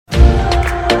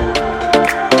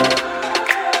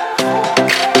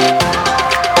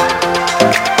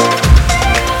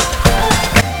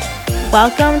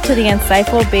Welcome to the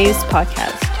Insightful Babes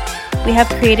podcast. We have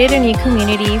created a new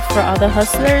community for all the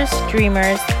hustlers,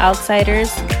 dreamers,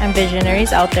 outsiders, and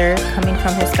visionaries out there coming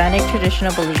from Hispanic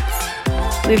traditional beliefs.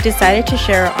 We've decided to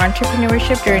share our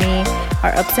entrepreneurship journey,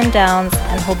 our ups and downs,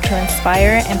 and hope to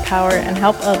inspire, empower, and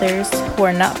help others who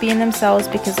are not being themselves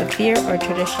because of fear or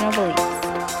traditional beliefs.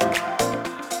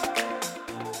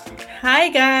 Hi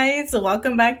guys,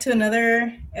 welcome back to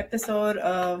another episode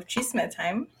of Chisme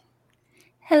Time.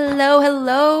 Hello.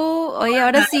 Oye,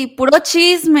 ahora sí, puro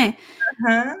chisme.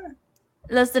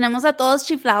 Los tenemos a todos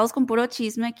chiflados con puro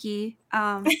chisme aquí.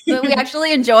 But we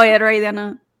actually enjoy it, right,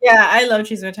 Diana? Yeah, I love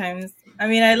Chisme Times. I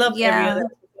mean, I love every other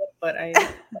episode, but I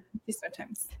love Chisme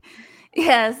Times.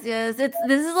 Yes. This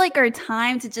is like our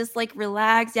time to just like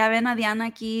relax. Ya ven a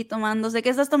Diana aquí tomándose.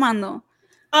 ¿Qué estás tomando?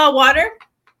 Water.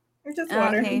 Just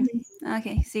water.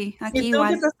 Okay, sí, aquí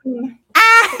igual.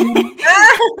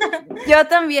 Yo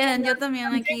también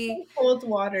aquí. Cold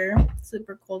water,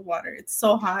 super cold water. It's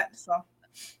so hot, so.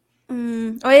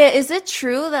 Oye, is it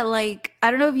true that, like,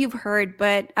 I don't know if you've heard,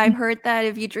 but I've heard that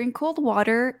if you drink cold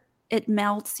water, it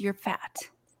melts your fat.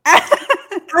 I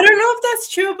don't know if that's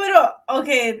true, but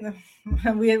okay,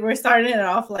 we're starting it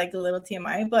off like a little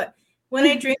TMI, but when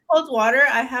I drink cold water,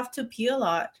 I have to pee a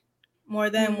lot. More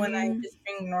than when I just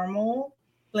drink normal,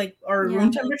 like, or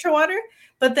room temperature water.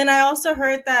 But then I also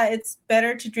heard that it's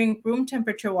better to drink room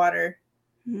temperature water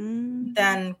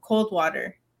than cold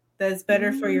water. That's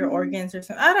better for your organs or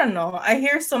something. I don't know. I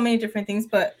hear so many different things,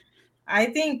 but I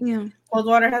think cold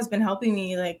water has been helping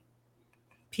me, like,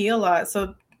 pee a lot.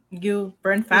 So you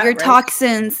burn fat, your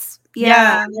toxins.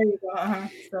 Yeah, there you go.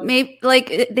 So. Maybe,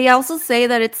 like, they also say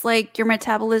that it's like your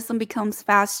metabolism becomes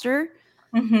faster.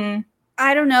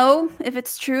 I don't know if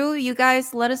it's true. You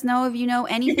guys let us know if you know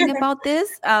anything about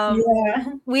this.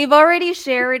 We've already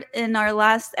shared in our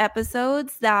last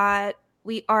episodes that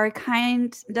we are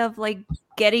kind of like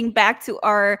getting back to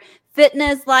our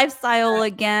fitness lifestyle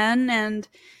again. And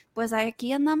pues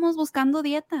aquí andamos buscando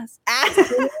dietas.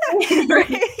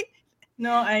 Right?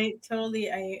 No,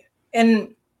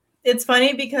 and it's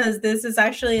funny because this is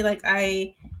actually like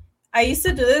I used to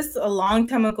do this a long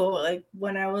time ago, like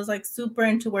when I was like super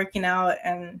into working out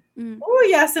and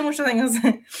hace muchos años.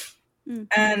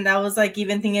 And I was like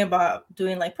even thinking about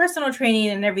doing like personal training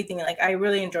and everything. Like I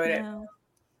really enjoyed it.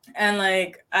 And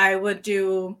like I would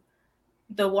do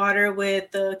the water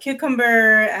with the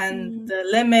cucumber and the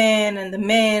lemon and the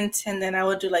mint, and then I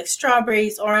would do like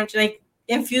strawberries, orange, like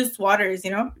infused waters,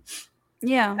 you know?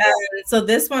 Yeah. And so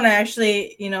this one I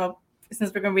actually, you know, since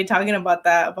we're going to be talking about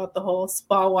that, about the whole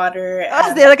spa water.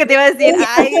 Sí, lo que te iba a decir.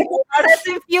 That's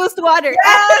infused water.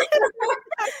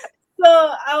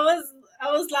 So I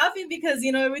was laughing because,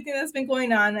 you know, everything that's been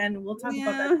going on, and we'll talk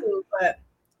about that too. But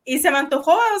y se me antojó.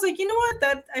 I was like, you know what?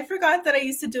 That I forgot that I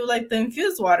used to do like the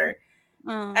infused water.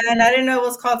 And I didn't know it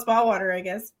was called spa water, I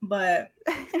guess. But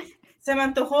se me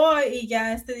antojó y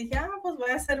ya dije, pues voy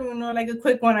a hacer uno, like a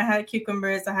quick one. I had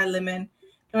cucumbers, I had lemon.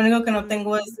 Lo único que no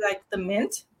tengo is like the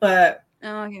mint, but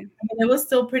I mean, it was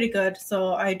still pretty good.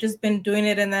 So I just been doing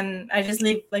it, and then I just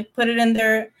put it in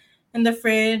there in the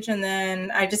fridge, and then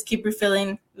I just keep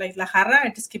refilling like la jarra.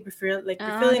 I just keep refilling it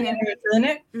and refilling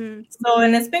it. So,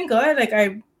 and it's been good. Like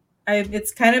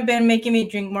it's kind of been making me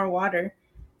drink more water.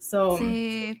 So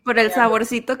sí, por el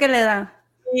saborcito que le da.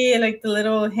 Yeah, like the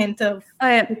little hint of.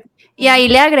 Y ahí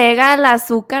le agrega el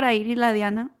azúcar ahí la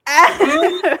Diana.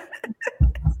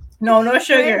 No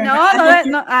sugar. No.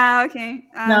 Okay.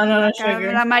 No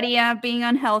sugar. La Maria being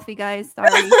unhealthy, guys.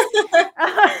 Sorry.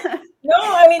 No,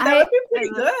 I mean that would be pretty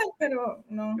good, pero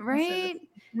no. Right?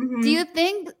 Do you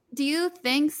think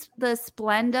the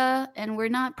Splenda, and we're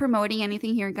not promoting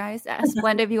anything here, guys.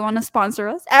 Splenda, if you want to sponsor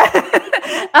us.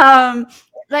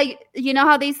 Like, you know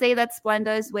how they say that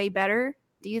Splenda is way better?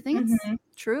 Do you think it's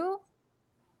true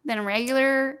than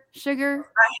regular sugar?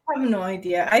 I have no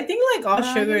idea. I think like all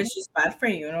sugar is just bad for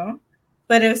you, know?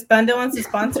 But if Splenda wants to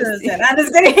sponsor us, then I'm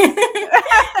just kidding.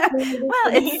 Well,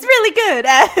 it's really good.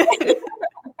 I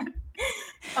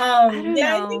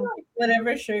think like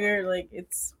whatever sugar, like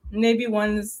it's maybe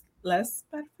one's less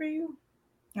bad for you.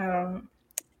 I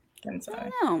don't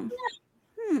know.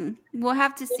 We'll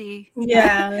have to see.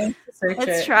 Yeah,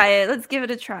 let's try it. Let's give it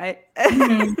a try.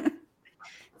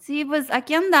 Sí, pues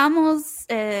aquí andamos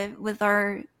with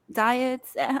our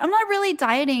diets. I'm not really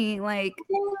dieting, like,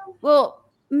 well,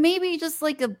 maybe just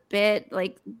like a bit,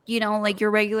 like, you know, like your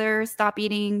regular stop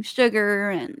eating sugar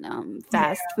and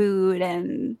fast food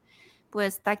and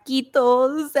pues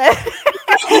taquitos.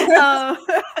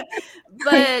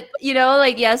 But, you know,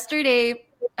 like yesterday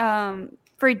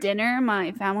for dinner,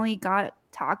 my family got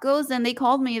tacos, and they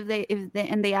called me if they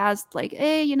and they asked like,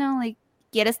 hey, you know, like,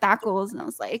 ¿quieres tacos? And I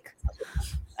was like,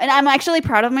 and I'm actually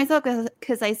proud of myself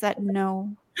because I said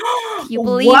no. Can you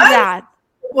believe that?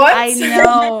 What? I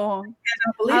know.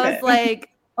 I was it. like,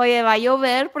 oye, va a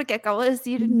llover porque acabo de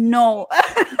decir no.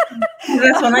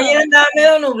 Razón ayer andaba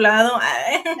medio nublado.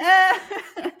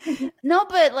 No,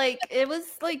 but like it was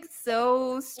like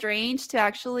so strange to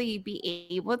actually be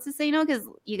able to say no, because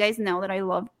you guys know that I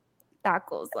love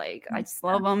tacos. Like I just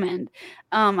love them, and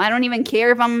I don't even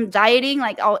care if I'm dieting.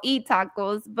 Like I'll eat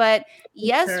tacos. But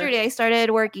yesterday I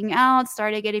started working out,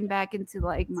 started getting back into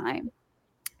like my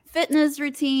fitness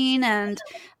routine, and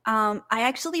I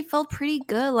actually felt pretty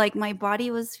good. Like my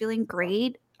body was feeling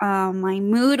great. My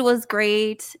mood was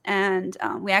great, and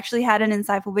we actually had an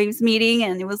Insightful Babes meeting,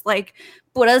 and it was like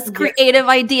put us creative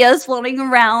ideas floating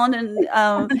around, and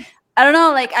I don't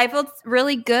know, like I felt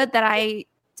really good that I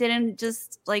didn't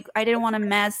just like I didn't want to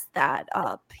mess that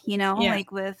up, you know,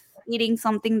 like with eating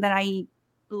something that I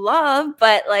love,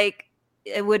 but like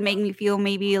it would make me feel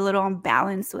maybe a little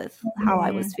unbalanced with how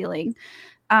I was feeling.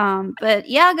 But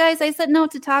yeah, guys, I said no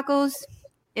to tacos.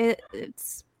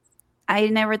 It's I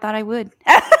never thought I would.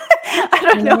 I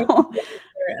don't know.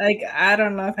 Like I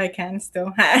don't know if I can still.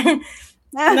 No,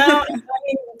 I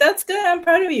mean, that's good. I'm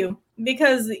proud of you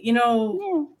because you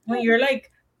know when you're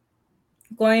like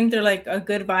going through like a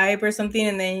good vibe or something,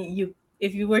 and then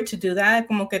if you were to do that,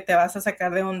 como que te vas a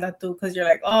sacar de onda tú, because you're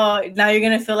like, oh, now you're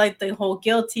gonna feel like the whole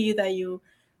guilty that you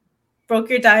broke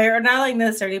your diet, or not like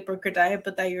necessarily broke your diet,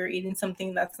 but that you're eating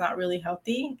something that's not really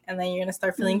healthy, and then you're gonna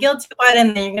start feeling guilty about it,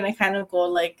 and then you're gonna kind of go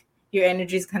like your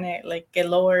energy's kind of like get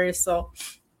lower. So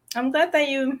I'm glad that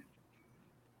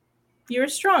you're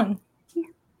strong.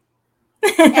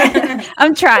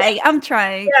 I'm trying,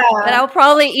 but I'll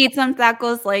probably eat some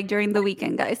tacos like during the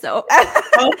weekend, guys. So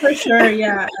oh, for sure,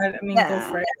 yeah. I mean, go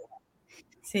for it.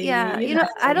 See, yeah, you know,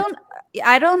 I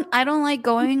don't like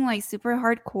going like super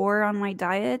hardcore on my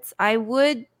diets. I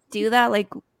would do that like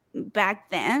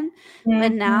back then,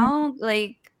 but now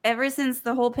like ever since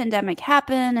the whole pandemic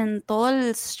happened and todo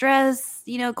el stress,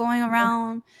 you know, going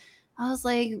around, I was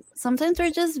like, sometimes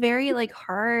we're just very like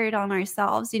hard on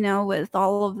ourselves, you know, with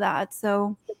all of that.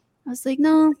 So I was like,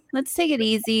 no, let's take it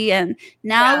easy. And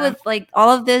now with like all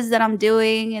of this that I'm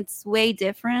doing, it's way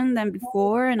different than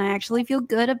before, and I actually feel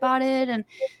good about it. And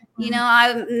you know,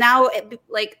 I'm now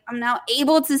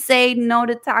able to say no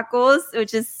to tacos,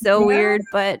 which is so weird,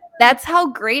 but that's how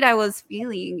great I was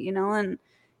feeling, you know. And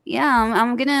yeah,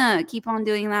 I'm gonna keep on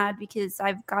doing that because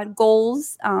I've got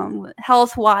goals,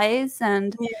 health wise,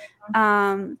 and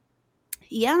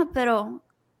yeah. Pero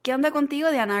 ¿qué onda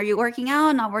contigo, Diana? Are you working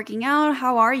out? Not working out?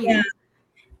 How are you? Yeah.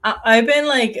 I've been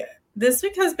like, this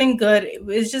week has been good.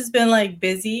 It's just been like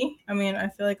busy. I mean, I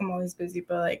feel like I'm always busy,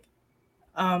 but like,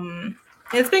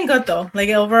 it's been good though. Like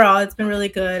overall, it's been really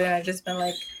good, and I've just been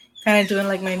like kind of doing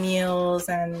like my meals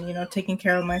and, you know, taking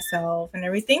care of myself and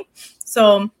everything.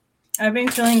 So I've been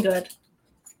feeling good.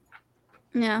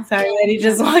 Yeah. Sorry, Eddie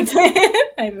just walked in.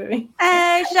 Hi, baby.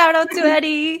 Hey, shout out to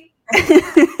Eddie.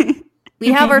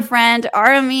 We have our friend,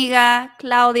 our amiga,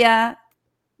 Claudia.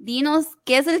 Dinos,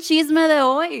 ¿qué es el chisme de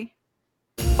hoy?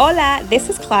 Hola, this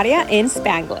is Claudia in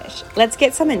Spanglish. Let's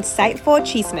get some insightful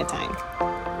chisme time.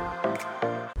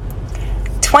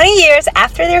 20 years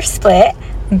after their split,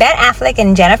 Ben Affleck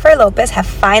and Jennifer Lopez have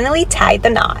finally tied the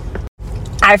knot.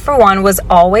 I, for one, was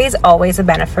always a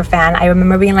Bennifer fan. I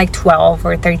remember being like 12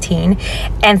 or 13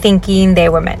 and thinking they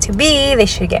were meant to be, they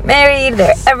should get married,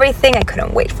 they're everything. I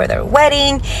couldn't wait for their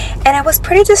wedding. And I was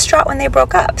pretty distraught when they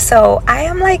broke up. So I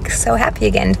am like so happy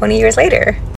again 20 years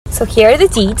later. So here are the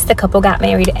deets. The couple got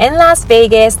married in Las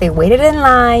Vegas. They waited in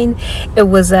line. It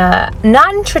was a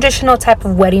non-traditional type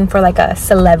of wedding for like a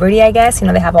celebrity, I guess. You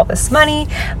know, they have all this money,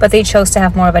 but they chose to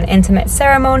have more of an intimate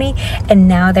ceremony. And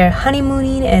now they're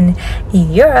honeymooning in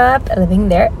Europe, living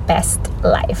their best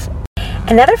life.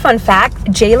 Another fun fact,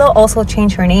 J-Lo also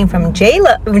changed her name from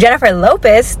Jennifer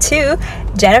Lopez to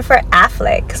Jennifer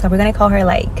Affleck. So we're going to call her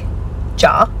like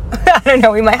Jaw. I don't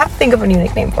know, we might have to think of a new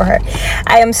nickname for her.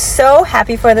 I am so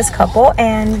happy for this couple,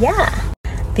 and yeah.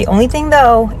 The only thing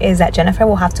though is that Jennifer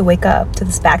will have to wake up to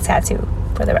this back tattoo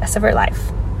for the rest of her life.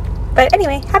 But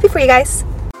anyway, happy for you guys.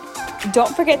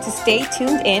 Don't forget to stay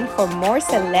tuned in for more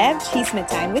Celeb Chisme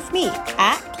Time with me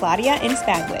at Claudia in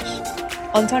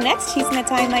Spanglish. Until next Chisme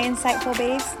Time, my insightful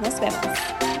babes. Nos vemos.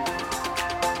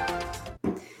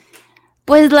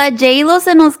 Pues la J-Lo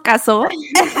se nos casó.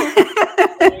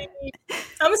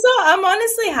 I'm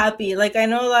honestly happy. Like, I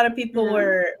know a lot of people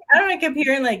I kept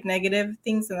hearing like negative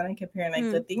things, and then I kept hearing like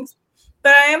good things,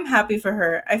 but I am happy for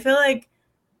her. I feel like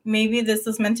maybe this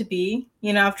was meant to be,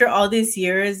 you know, after all these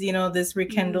years, you know, this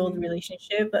rekindled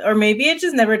relationship, or maybe it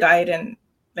just never died, and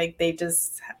like they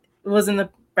just, it wasn't the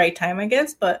right time, I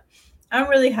guess. But I'm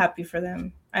really happy for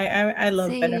them. I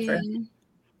love Bennifer.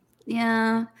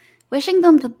 Yeah, wishing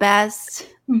them the best,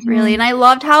 really. And I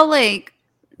loved how like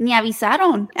ni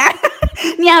avisaron,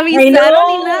 ni avisaron ni nada.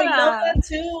 I love that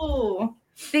too.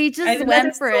 They just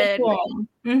went for it. Cool.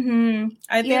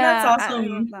 I think that's awesome. I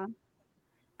love that.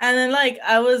 And then like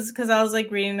I was like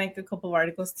reading like a couple of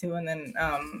articles too, and then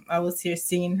I was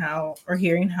hearing how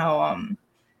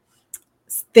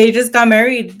they just got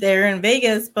married there in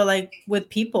Vegas, but like with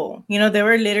people, you know, they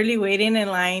were literally waiting in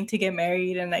line to get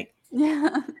married, and like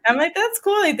I'm like, that's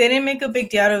cool. Like they didn't make a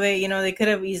big deal out of it, you know. They could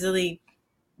have easily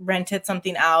rented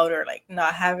something out or like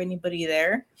not have anybody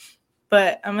there.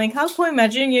 But I'm like, how cool.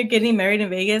 Imagine you're getting married in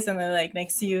Vegas and then like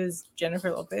next to you is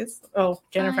Jennifer Lopez. Oh,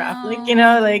 Jennifer Affleck, you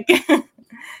know, like.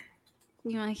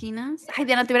 ¿Te imaginas? Ay,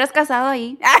 Diana, te hubieras casado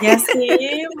ahí. Ya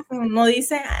sí, no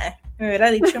dice, me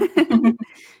hubiera dicho.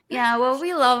 Yeah, well,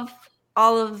 we love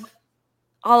all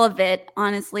of it,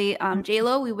 honestly.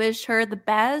 J-Lo, we wish her the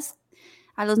best.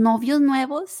 A los novios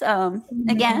nuevos,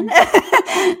 again.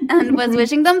 And was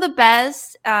wishing them the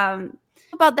best.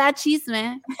 About that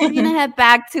chisme, we're going to head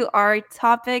back to our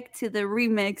topic, to the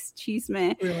remix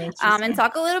chisme. And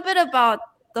talk a little bit about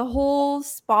the whole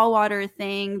spa water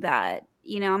thing that,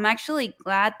 you know, I'm actually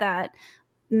glad that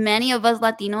many of us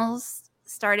Latinos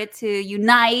started to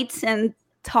unite and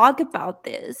talk about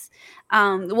this.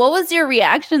 What was your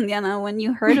reaction, Diana, when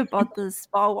you heard about the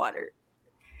spa water?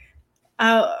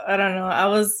 I don't know. I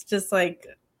was just like,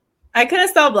 I couldn't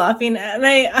stop laughing. And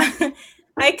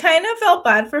I kind of felt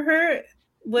bad for her,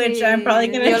 which I'm probably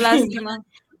going to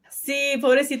see,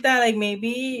 pobrecita, like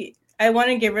maybe I want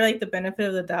to give her like the benefit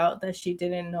of the doubt that she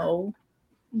didn't know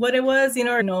what it was, you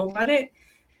know, or know about it.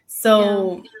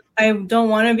 So I don't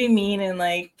want to be mean and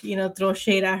like, you know, throw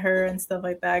shade at her and stuff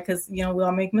like that, because, you know, we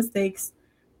all make mistakes.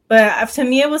 But to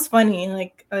me, it was funny.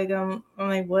 Like I'm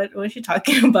like, what is she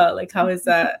talking about? Like, how is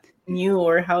that new,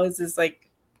 or how is this like,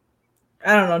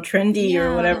 I don't know, trendy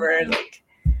or whatever? Like,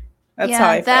 that's how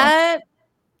I felt.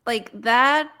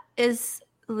 That is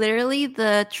literally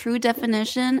the true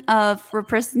definition of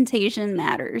representation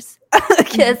matters.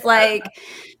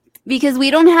 Because we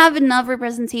don't have enough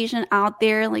representation out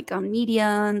there, like on media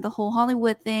and the whole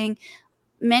Hollywood thing.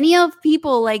 Many of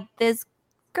people like this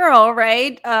girl,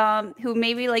 right? Who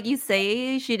maybe, like you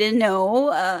say, she didn't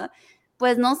know.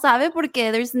 Pues no sabe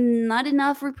porque there's not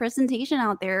enough representation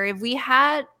out there. If we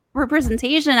had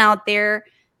representation out there,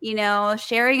 you know,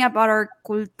 sharing about our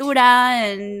cultura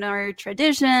and our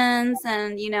traditions,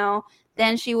 and, you know,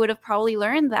 then she would have probably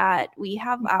learned that we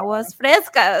have aguas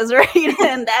frescas, right?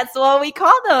 And that's what we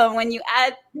call them when you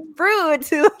add fruit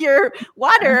to your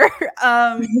water.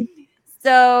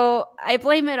 So I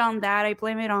blame it on that. I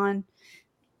blame it on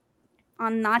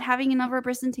not having enough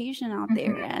representation out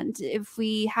there. And if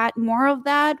we had more of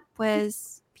that,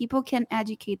 pues people can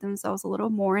educate themselves a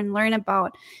little more and learn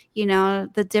about, you know,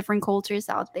 the different cultures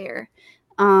out there.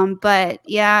 But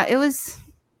yeah, it was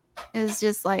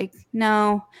just like,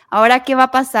 no, ahora qué va a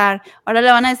pasar? Ahora le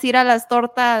van a decir a las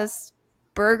tortas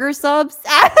burger subs.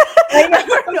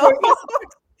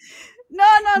 No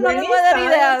le voy a dar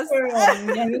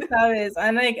ideas.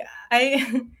 And like,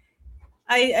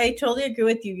 I totally agree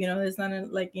with you. You know, there's not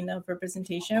like enough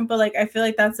representation, but like I feel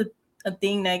like that's a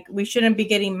thing. Like we shouldn't be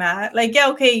getting mad. Like, yeah,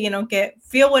 okay, you know,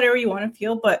 feel whatever you want to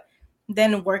feel, but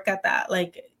then work at that.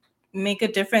 Like, make a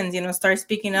difference. You know, start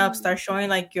speaking up. Start showing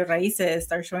like your raíces.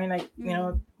 Start showing like, you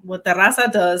know, what the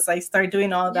raza does. Like, start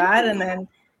doing all that, and then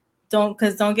don't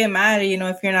get mad. You know,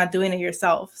 if you're not doing it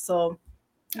yourself. So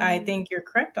I think you're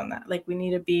correct on that. Like, we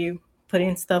need to be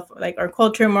putting stuff like our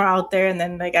culture more out there, and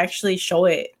then like actually show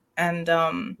it. And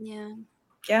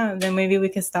then maybe we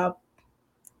can stop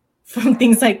from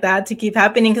things like that to keep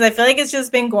happening, because I feel like it's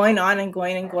just been going on and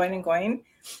going and going and going.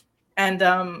 And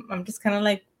I'm just kind of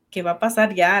like, ¿qué va a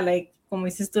pasar ya? Like, como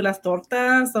dices tú, las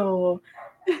tortas, o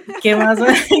 ¿qué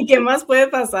más puede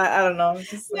pasar? I don't know.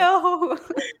 Just, like... No.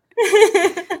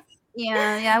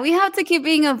 Yeah, we have to keep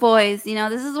being a voice. You know,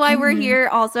 this is why we're here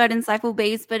also at Insightful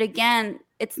Babes. But again,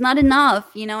 it's not enough.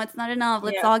 You know, it's not enough.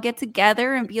 Let's all get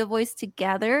together and be a voice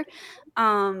together.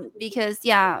 Because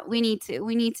we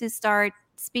need to start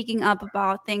speaking up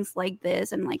about things like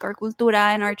this, and like our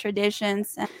cultura and our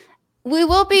traditions. We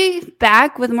will be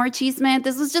back with more chisme.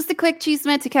 This was just a quick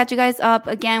chisme to catch you guys up.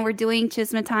 Again, we're doing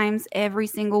Chisme Times every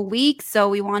single week, so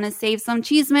we want to save some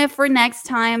chisme for next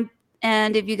time.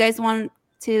 And if you guys want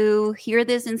to hear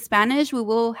this in Spanish, we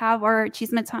will have our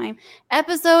Chisme Time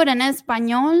episode in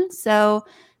Español. So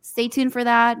stay tuned for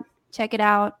that. Check it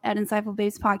out at Insightful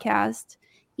Babes Podcast.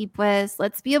 Y pues,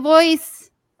 let's be a voice.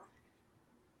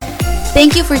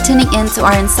 Thank you for tuning in to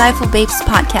our Insightful Babes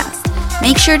podcast.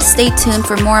 Make sure to stay tuned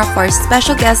for more of our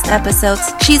special guest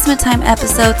episodes, Chisme Time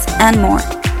episodes, and more.